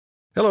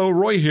Hello,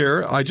 Roy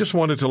here. I just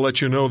wanted to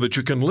let you know that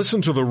you can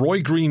listen to The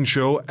Roy Green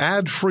Show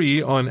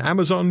ad-free on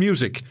Amazon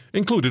Music,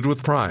 included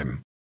with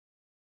Prime.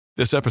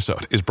 This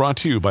episode is brought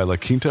to you by La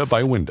Quinta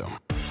by Wyndham.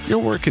 Your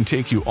work can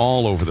take you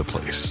all over the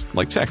place,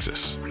 like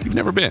Texas. You've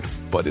never been,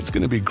 but it's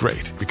going to be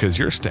great because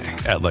you're staying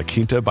at La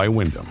Quinta by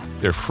Wyndham.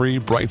 Their free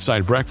Bright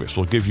Side breakfast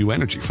will give you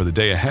energy for the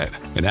day ahead.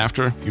 And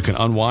after, you can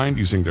unwind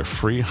using their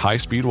free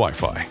high-speed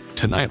Wi-Fi.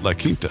 Tonight, La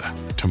Quinta.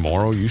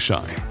 Tomorrow, you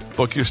shine.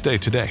 Book your stay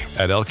today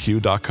at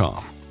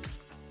lq.com.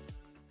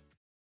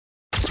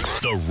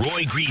 The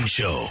Roy Green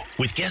Show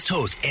with guest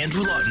host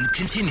Andrew Lawton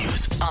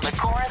continues on the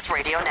Chorus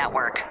Radio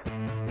Network.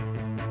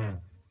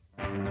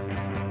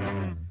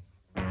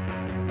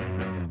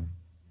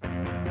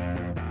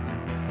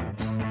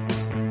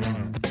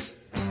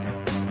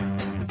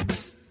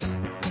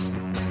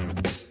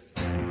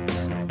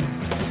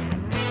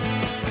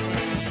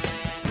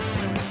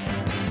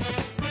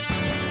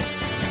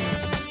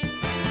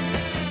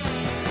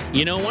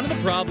 You know, one of the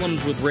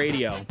problems with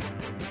radio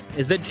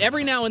is that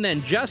every now and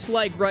then, just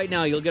like right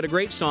now, you'll get a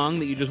great song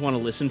that you just want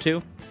to listen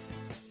to.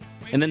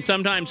 And then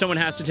sometimes someone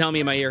has to tell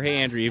me in my ear, hey,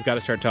 Andrew, you've got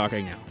to start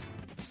talking now.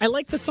 I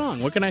like the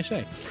song. What can I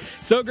say?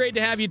 So great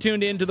to have you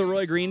tuned in to The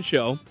Roy Green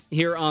Show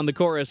here on the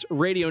Chorus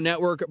Radio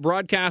Network,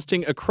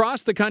 broadcasting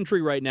across the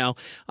country right now.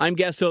 I'm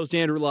guest host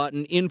Andrew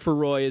Lawton, in for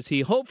Roy as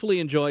he hopefully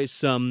enjoys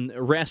some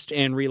rest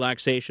and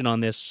relaxation on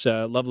this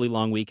lovely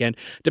long weekend.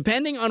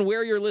 Depending on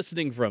where you're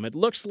listening from, it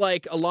looks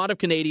like a lot of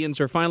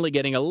Canadians are finally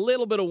getting a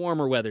little bit of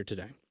warmer weather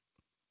today.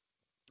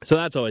 So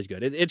that's always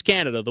good. It's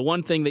Canada, the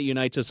one thing that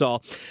unites us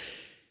all.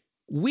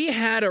 We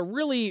had a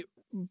really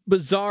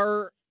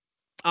bizarre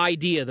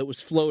idea that was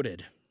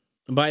floated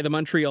by the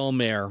Montreal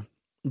mayor,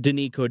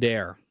 Denis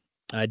Coderre,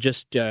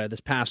 just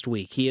this past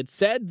week. He had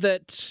said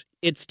that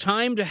it's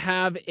time to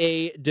have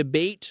a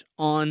debate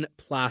on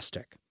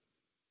plastic.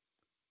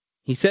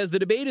 He says the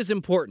debate is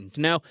important.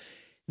 Now,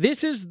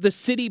 this is the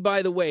city,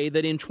 by the way,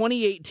 that in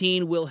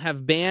 2018 will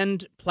have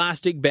banned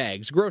plastic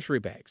bags, grocery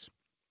bags.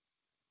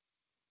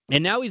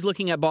 And now he's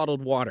looking at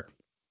bottled water.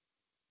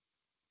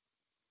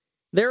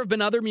 There have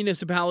been other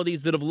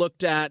municipalities that have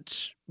looked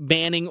at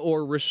banning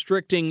or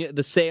restricting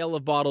the sale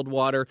of bottled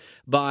water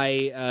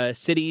by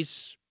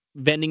cities,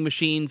 vending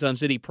machines on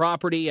city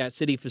property, at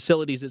city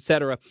facilities,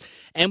 etc.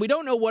 And we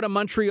don't know what a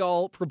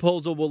Montreal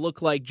proposal will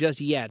look like just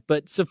yet.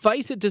 But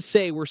suffice it to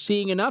say, we're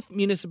seeing enough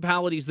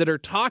municipalities that are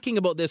talking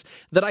about this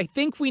that I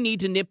think we need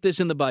to nip this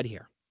in the bud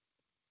here.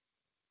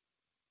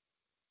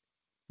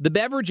 The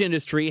beverage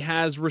industry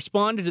has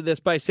responded to this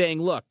by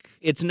saying, look,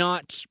 it's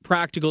not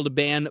practical to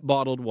ban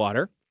bottled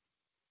water.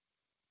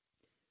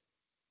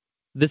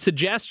 The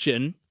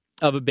suggestion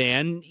of a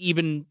ban,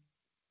 even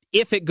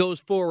if it goes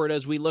forward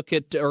as we look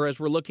at, or as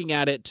we're looking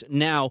at it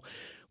now,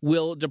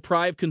 will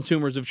deprive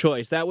consumers of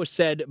choice. That was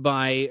said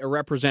by a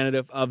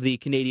representative of the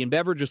Canadian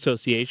Beverage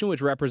Association,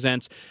 which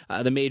represents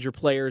the major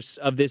players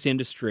of this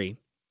industry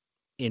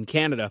in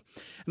Canada.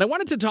 And I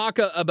wanted to talk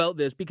about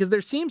this because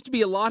there seems to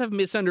be a lot of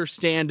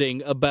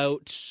misunderstanding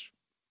about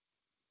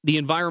the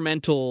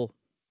environmental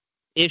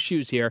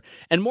issues here,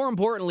 and more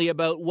importantly,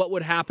 about what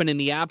would happen in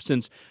the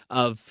absence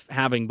of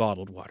having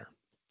bottled water.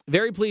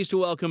 Very pleased to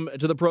welcome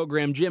to the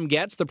program Jim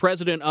Getz, the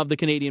president of the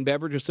Canadian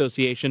Beverage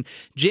Association.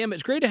 Jim,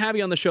 it's great to have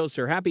you on the show,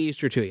 sir. Happy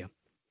Easter to you.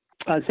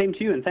 Same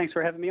to you, and thanks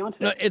for having me on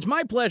today. It's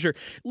my pleasure.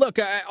 Look,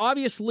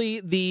 obviously,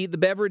 the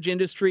beverage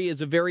industry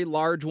is a very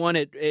large one.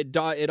 It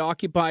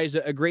occupies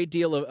a great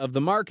deal of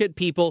the market.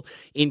 People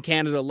in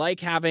Canada like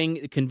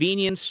having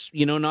convenience.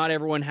 You know, not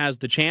everyone has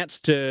the chance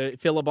to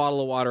fill a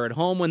bottle of water at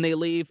home when they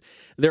leave.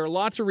 There are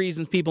lots of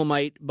reasons people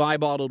might buy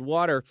bottled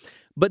water,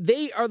 but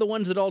they are the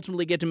ones that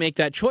ultimately get to make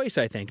that choice,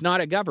 I think, not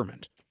a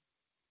government.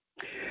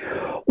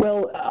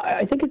 Well,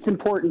 I think it's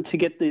important to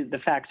get the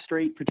facts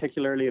straight,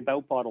 particularly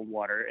about bottled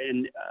water.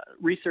 And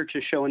research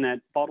has shown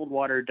that bottled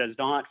water does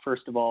not,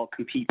 first of all,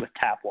 compete with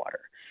tap water.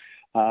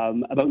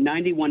 About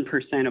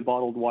 91% of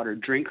bottled water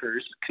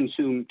drinkers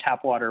consume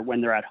tap water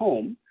when they're at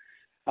home.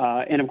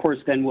 And, of course,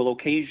 then will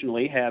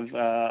occasionally have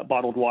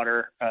bottled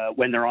water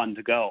when they're on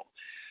the go.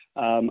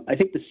 I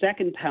think the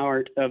second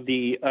part of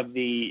the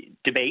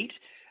debate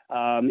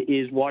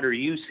is water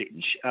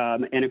usage.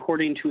 And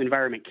according to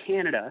Environment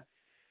Canada,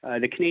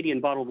 the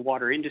Canadian bottled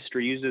water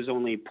industry uses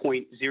only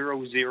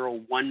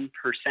 0.001%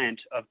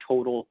 of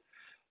total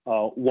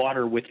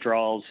water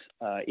withdrawals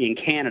in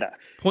Canada.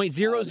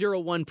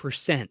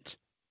 0.001%?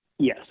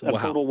 Yes, of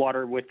wow. Total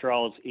water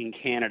withdrawals in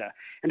Canada.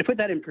 And to put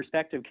that in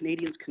perspective,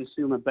 Canadians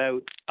consume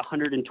about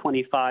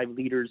 125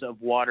 liters of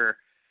water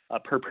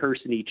per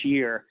person each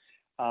year.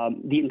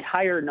 The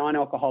entire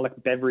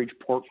non-alcoholic beverage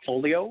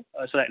portfolio,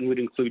 so that would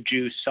include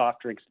juice,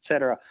 soft drinks,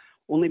 etc.,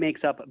 only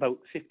makes up about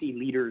 50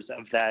 liters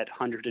of that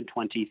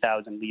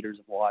 120,000 liters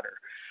of water.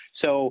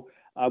 So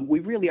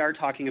we really are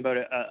talking about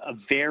a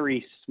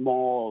very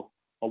small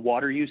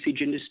water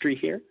usage industry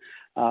here,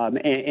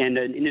 and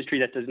an industry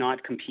that does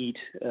not compete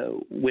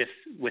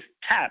with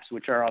taps,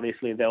 which are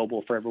obviously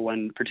available for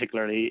everyone,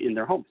 particularly in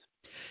their homes.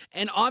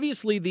 And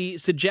obviously the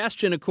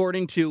suggestion,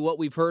 according to what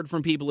we've heard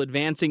from people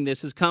advancing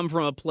this, has come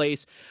from a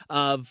place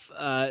of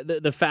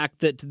the fact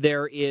that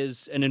there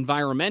is an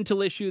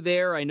environmental issue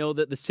there. I know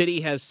that the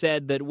city has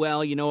said that,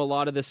 well, a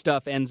lot of this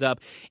stuff ends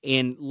up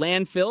in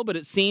landfill, but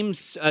it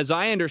seems, as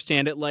I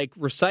understand it, like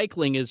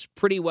recycling is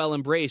pretty well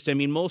embraced. I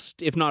mean,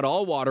 most, if not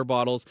all, water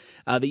bottles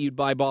that you'd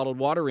buy bottled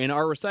water in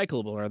are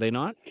recyclable, are they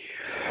not?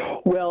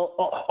 Well,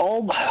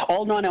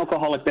 all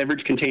non-alcoholic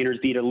beverage containers,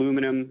 be it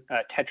aluminum,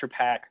 Tetra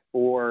Pak,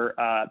 or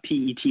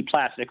PET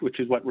plastic, which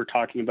is what we're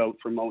talking about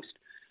for most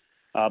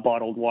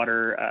bottled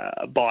water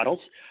bottles,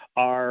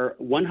 are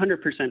 100%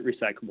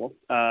 recyclable.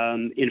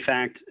 In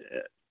fact,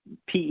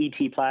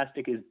 PET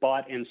plastic is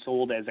bought and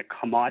sold as a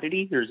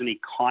commodity. There's an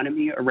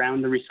economy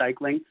around the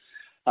recycling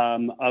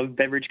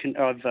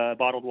of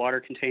bottled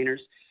water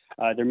containers.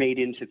 They're made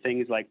into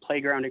things like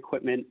playground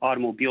equipment,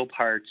 automobile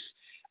parts,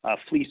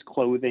 fleece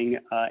clothing,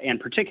 and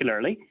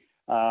particularly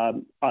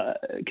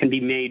can be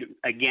made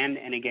again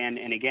and again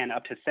and again,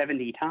 up to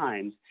 70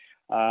 times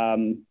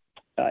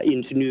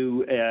into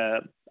new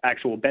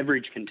actual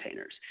beverage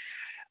containers.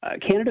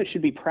 Canada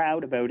should be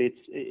proud about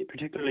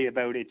particularly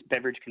about its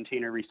beverage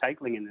container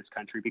recycling in this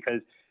country, because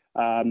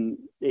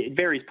it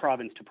varies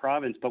province to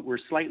province, but we're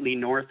slightly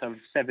north of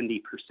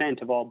 70%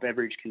 of all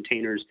beverage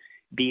containers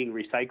being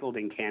recycled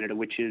in Canada,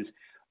 which is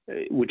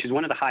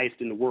one of the highest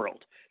in the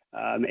world.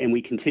 And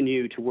we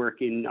continue to work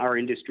our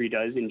industry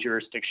does in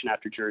jurisdiction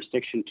after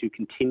jurisdiction to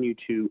continue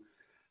to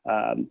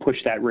push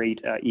that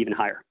rate even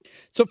higher.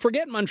 So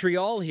forget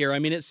Montreal here. I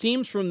mean, it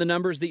seems from the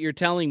numbers that you're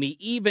telling me,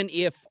 even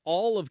if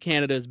all of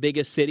Canada's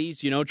biggest cities,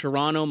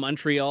 Toronto,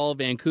 Montreal,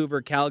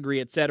 Vancouver,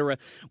 Calgary, etc.,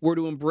 were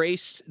to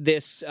embrace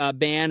this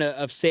ban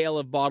of sale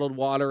of bottled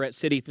water at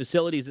city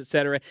facilities,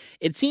 etc.,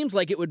 it seems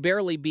like it would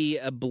barely be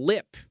a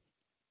blip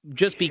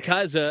just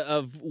because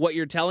of what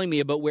you're telling me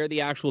about where the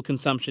actual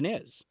consumption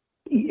is.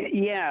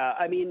 Yeah,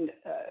 I mean,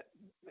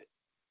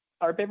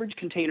 our beverage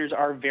containers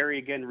are very,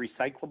 again,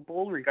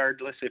 recyclable,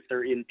 regardless if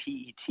they're in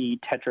PET,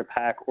 Tetra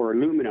Pak, or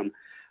aluminum.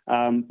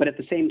 But at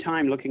the same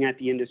time, looking at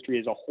the industry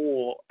as a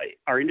whole,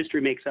 our industry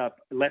makes up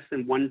less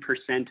than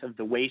 1% of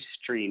the waste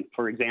stream,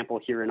 for example,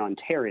 here in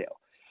Ontario.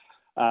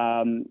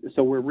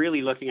 So we're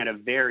really looking at a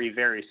very,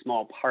 very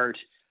small part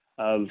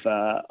of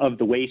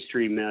the waste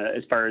stream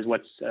as far as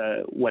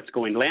what's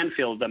going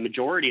landfill. The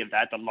majority of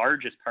that, the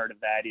largest part of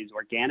that, is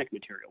organic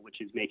material,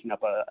 which is making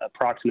up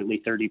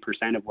approximately 30%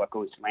 of what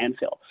goes to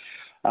landfill.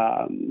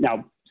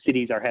 Now,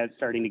 cities are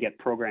starting to get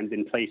programs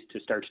in place to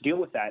start to deal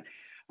with that.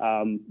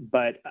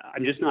 But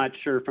I'm just not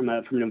sure from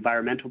an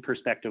environmental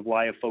perspective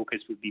why a focus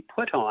would be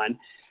put on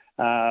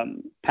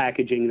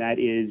packaging that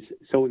is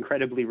so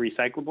incredibly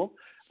recyclable.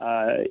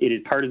 It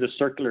is part of the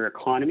circular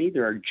economy.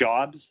 There are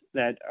jobs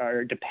that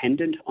are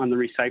dependent on the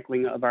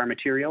recycling of our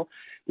material.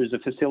 There's a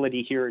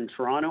facility here in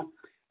Toronto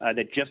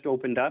that just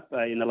opened up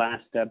in the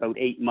last about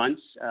 8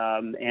 months,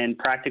 and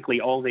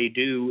practically all they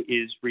do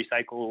is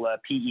recycle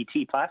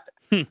PET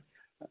plastic.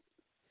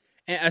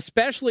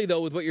 Especially, though,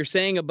 with what you're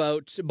saying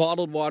about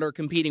bottled water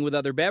competing with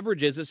other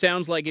beverages, it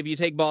sounds like if you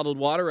take bottled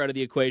water out of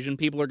the equation,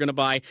 people are going to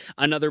buy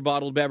another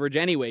bottled beverage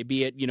anyway,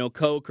 be it,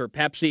 Coke or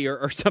Pepsi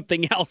or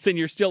something else, and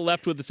you're still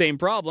left with the same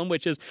problem,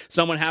 which is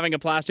someone having a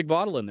plastic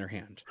bottle in their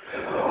hand.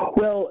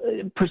 Well,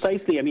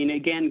 precisely. I mean,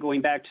 again,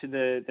 going back to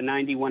the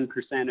 91%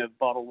 of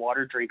bottled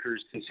water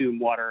drinkers consume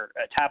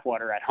tap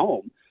water at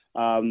home.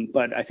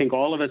 But I think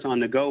all of us on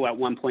the go at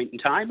one point in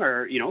time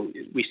are,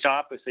 we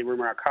stop, say we're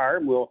in our car,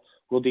 and we'll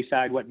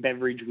decide what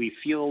beverage we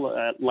feel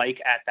like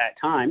at that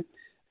time.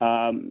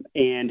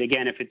 And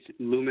again, if it's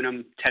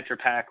aluminum, Tetra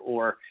Pak,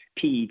 or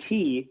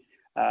PET,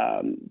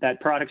 that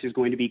product is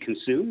going to be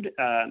consumed.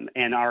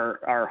 And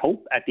our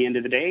hope at the end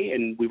of the day,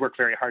 and we work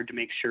very hard to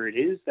make sure it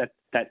is,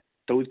 that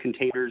those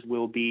containers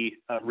will be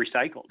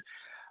recycled.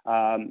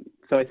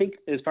 So I think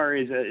as far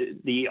as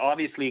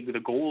obviously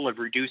the goal of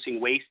reducing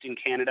waste in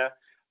Canada,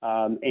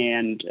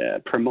 and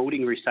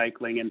promoting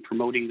recycling and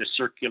promoting the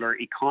circular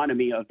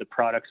economy of the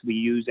products we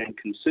use and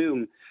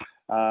consume,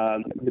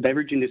 the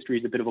beverage industry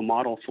is a bit of a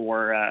model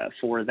for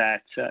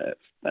that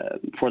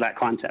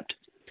concept.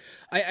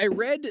 I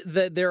read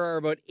that there are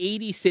about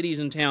 80 cities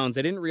and towns,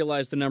 I didn't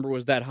realize the number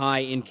was that high,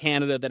 in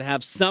Canada that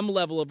have some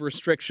level of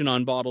restriction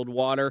on bottled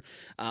water.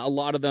 A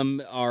lot of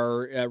them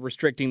are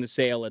restricting the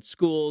sale at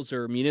schools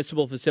or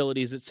municipal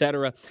facilities,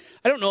 etc.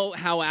 I don't know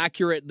how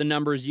accurate the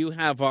numbers you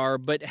have are,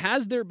 but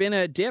has there been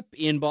a dip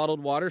in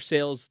bottled water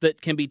sales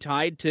that can be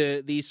tied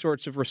to these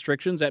sorts of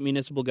restrictions at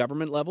municipal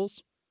government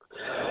levels?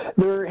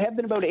 There have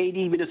been about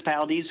 80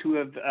 municipalities who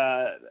have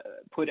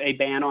put a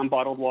ban on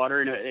bottled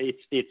water, and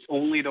it's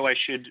only, though I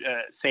should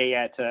say,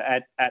 at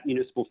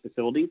municipal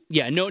facilities.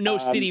 Yeah, no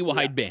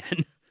citywide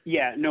ban.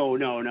 Yeah,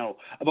 no.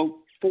 About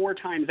 4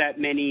 times that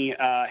many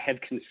have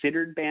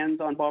considered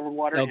bans on bottled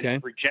water, okay,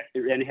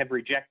 and have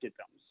rejected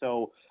them.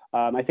 So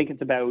I think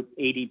it's about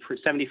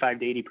 75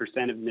 to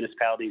 80% of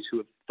municipalities who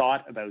have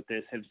thought about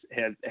this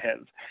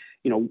have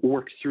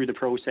worked through the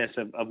process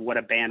of what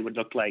a ban would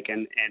look like,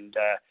 and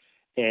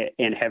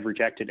and have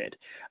rejected it.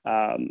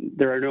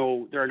 There are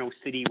no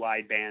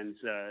citywide bans,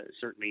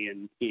 certainly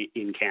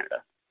in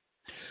Canada.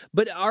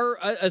 But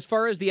as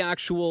far as the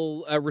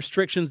actual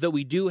restrictions that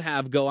we do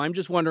have go, I'm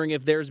just wondering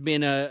if there's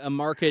been a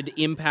market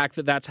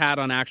impact that's had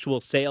on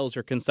actual sales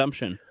or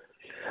consumption.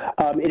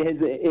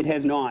 It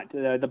has not.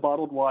 The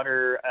bottled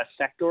water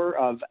sector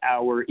of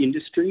our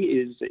industry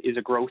is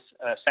a growth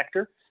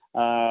sector.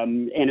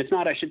 And it's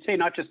not, I should say,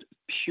 not just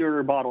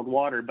pure bottled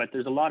water, but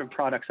there's a lot of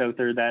products out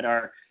there that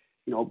are,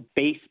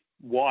 base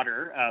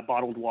water,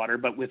 bottled water,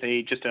 but with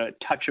just a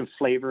touch of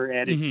flavor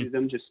added to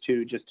them, just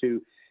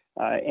to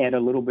add a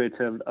little bit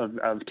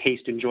of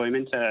taste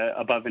enjoyment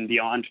above and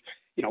beyond,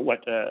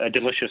 what a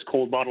delicious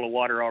cold bottle of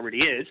water already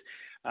is.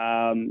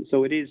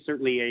 So it is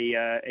certainly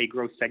a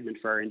growth segment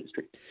for our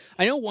industry.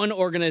 I know one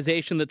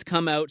organization that's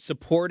come out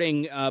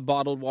supporting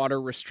bottled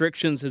water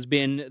restrictions has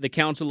been the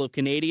Council of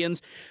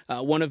Canadians.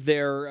 One of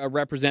their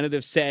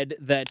representatives said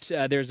that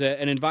there's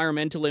an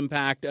environmental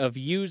impact of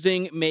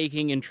using,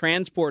 making, and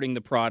transporting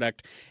the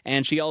product.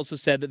 And she also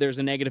said that there's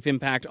a negative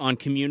impact on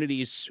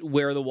communities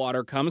where the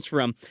water comes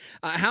from.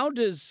 How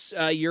does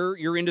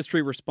your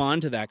industry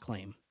respond to that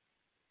claim?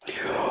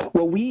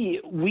 Well, we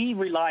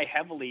rely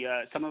heavily,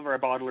 some of our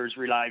bottlers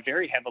rely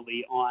very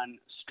heavily on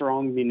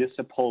strong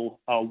municipal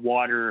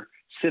water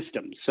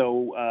systems.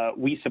 So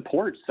we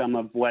support some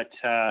of what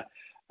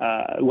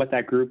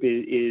that group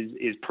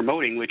is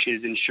promoting, which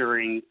is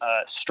ensuring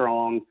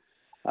strong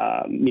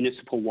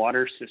municipal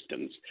water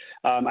systems.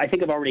 I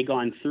think I've already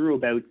gone through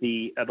about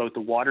the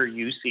water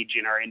usage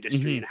in our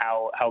industry and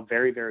how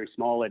very, very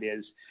small it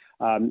is.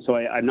 So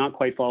I'm not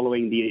quite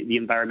following the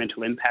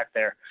environmental impact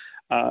there.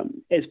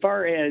 As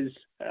far as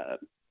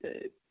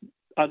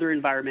other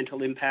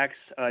environmental impacts,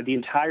 the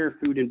entire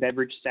food and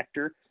beverage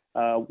sector,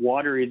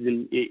 water is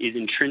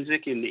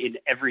intrinsic in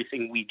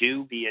everything we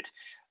do, be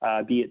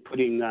it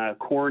putting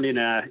corn in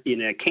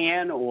a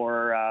can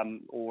or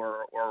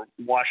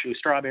washing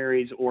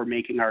strawberries or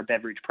making our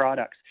beverage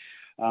products.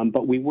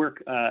 But we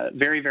work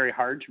very, very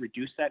hard to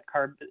reduce that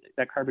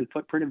carbon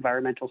footprint,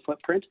 environmental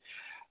footprint.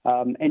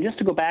 And just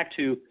to go back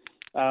to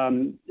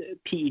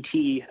PET,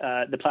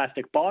 the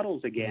plastic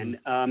bottles again,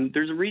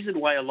 there's a reason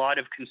why a lot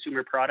of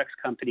consumer products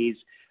companies,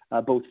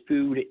 both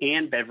food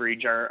and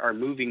beverage, are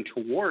moving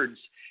towards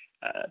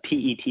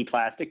PET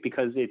plastic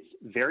because it's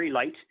very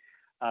light,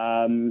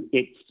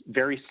 it's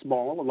very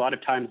small. A lot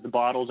of times the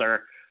bottles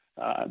are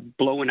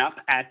blown up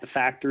at the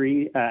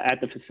factory,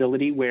 at the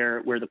facility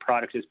where the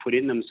product is put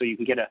in them, so you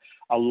can get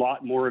a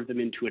lot more of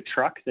them into a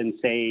truck than,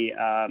 say,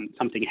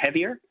 something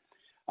heavier.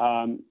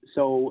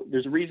 So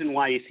there's a reason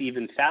why you see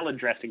even salad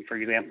dressing, for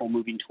example,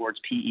 moving towards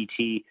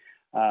PET,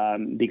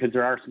 because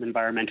there are some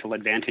environmental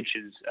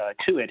advantages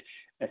to it,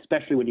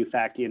 especially when you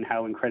factor in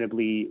how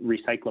incredibly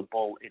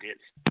recyclable it is.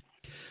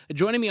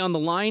 Joining me on the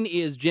line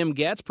is Jim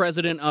Getz,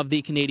 president of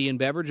the Canadian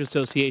Beverage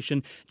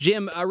Association.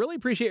 Jim, I really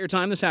appreciate your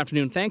time this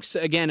afternoon. Thanks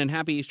again, and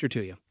happy Easter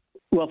to you.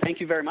 Well, thank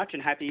you very much,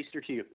 and happy Easter to you.